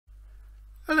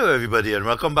Hello everybody and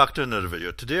welcome back to another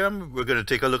video. Today we're going to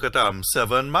take a look at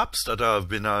 7 maps that have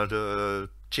been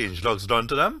changelogs done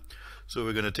to them. So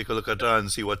we're going to take a look at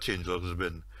and see what changelogs have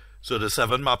been. So the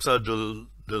 7 maps are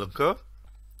Dunalka,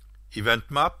 Event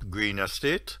Map, Greenhills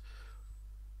Estate,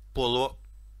 Polowa.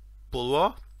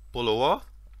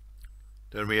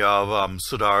 Then we have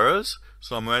Suedharz,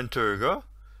 somewhere in Thuringia,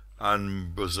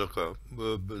 and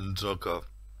Brzozówka.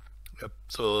 Yep.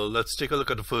 So let's take a look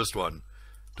at the first one.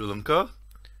 Dunalka.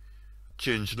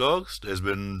 Changelogs. There's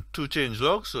been 2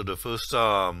 changelogs. So the first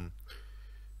changelog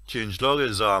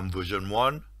is version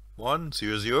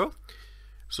 1.1.0.0.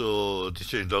 So the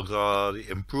changelogs are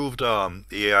improved.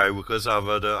 AI workers have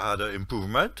had an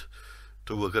improvement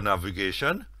to worker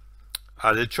navigation,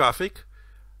 added traffic,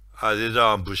 added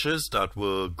bushes that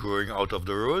were growing out of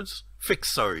the roads.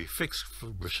 Fixed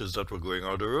bushes that were growing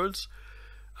out of the roads.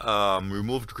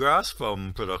 Removed grass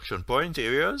from production point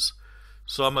areas.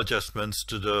 Some adjustments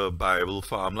to the viable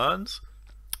farmlands.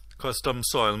 Custom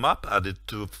soil map added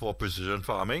for precision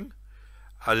farming.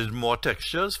 Added more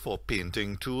textures for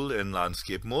painting tool in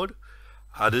landscape mode.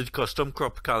 Added custom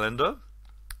crop calendar.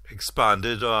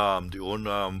 Expanded the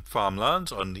own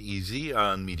farmlands on the easy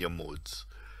and medium modes.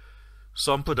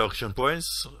 Some production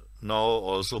points now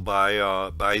also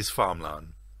buys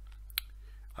farmland.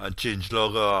 And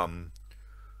changelog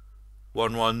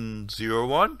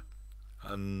 1.1.0.1.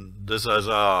 And this is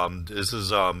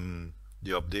the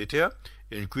update here.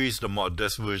 Increase the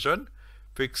modest version,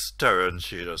 fix terrain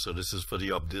shader. So this is for the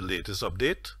latest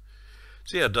update.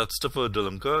 So yeah, that's the for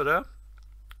Dunalka there.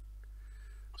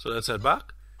 So let's head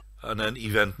back, and then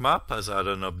event map has had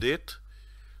an update.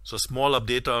 So small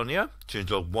update on here.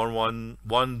 Changelog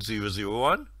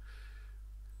 1.1.1.0.0.1.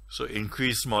 So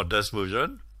increase modest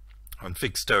version and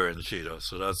fix terrain shader.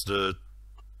 So that's the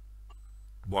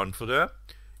one for there.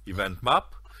 Event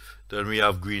map. Then we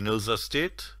have Greenhills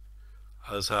Estate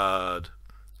has had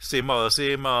same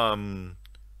changelog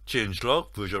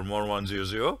version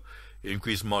 1.1.0.0,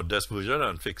 increase modest version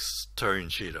and fix terrain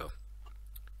shader.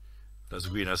 That's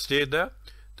Greenhills Estate there.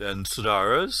 Then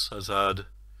Suedharz has had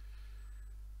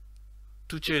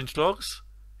 2 changelogs.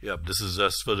 Yep, this is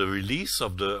just for the release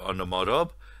of on the mod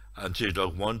hub, and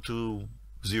changelog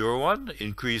 1.2.0.1,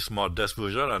 increase modest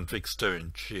version and fix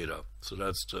terrain shader. So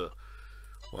that's the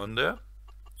one there.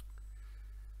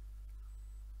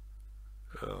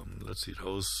 Let's see, that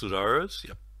was Suedharz.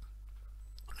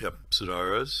 Yep,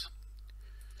 Suedharz.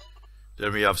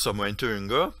 Then we have somewhere in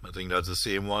Thuringia. I think that's the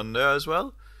same one there as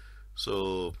well.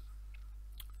 So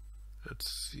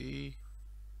let's see,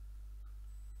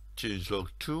 changelog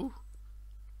 2.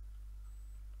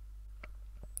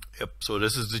 Yep, so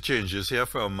this is the changes here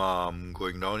from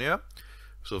going down here.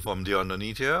 So from the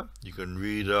underneath here, you can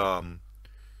read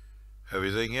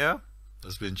everything here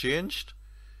has been changed.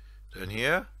 Then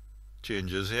here,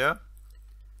 changes here.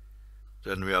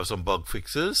 Then we have some bug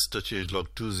fixes to changelog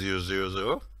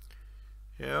 2.0.0.0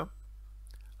 here.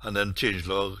 And then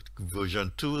changelog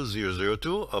version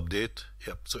 2.0.0.2 update.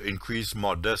 Yep, so increase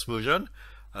modest version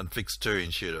and fix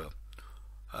terrain shader.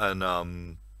 And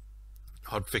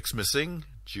hotfix missing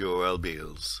GOL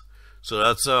bales. So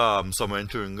that's somewhere in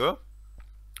Thuringia.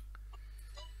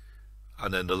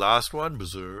 And then the last one,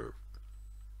 Brzozówka.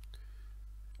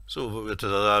 So with 2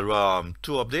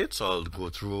 updates, I'll go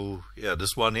through. Yeah,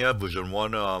 this one here, version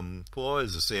 1.4,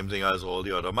 is the same thing as all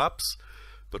the other maps,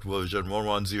 but version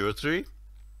 1.1.0.3.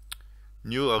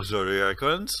 New auxiliary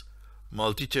icons,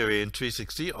 multi-terrain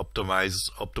 360,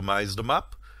 optimize the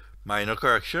map, minor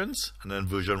corrections, and then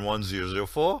version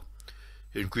 1.0.0.4,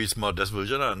 increase modest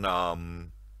version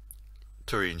and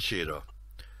terrain shader.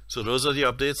 So those are the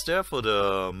updates there for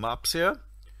the maps here.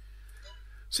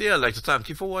 So yeah, I'd like to thank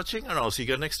you for watching, and I'll see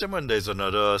you again next time when there's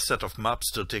another set of maps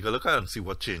to take a look at and see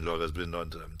what changelog has been done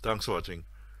to them. Thanks for watching.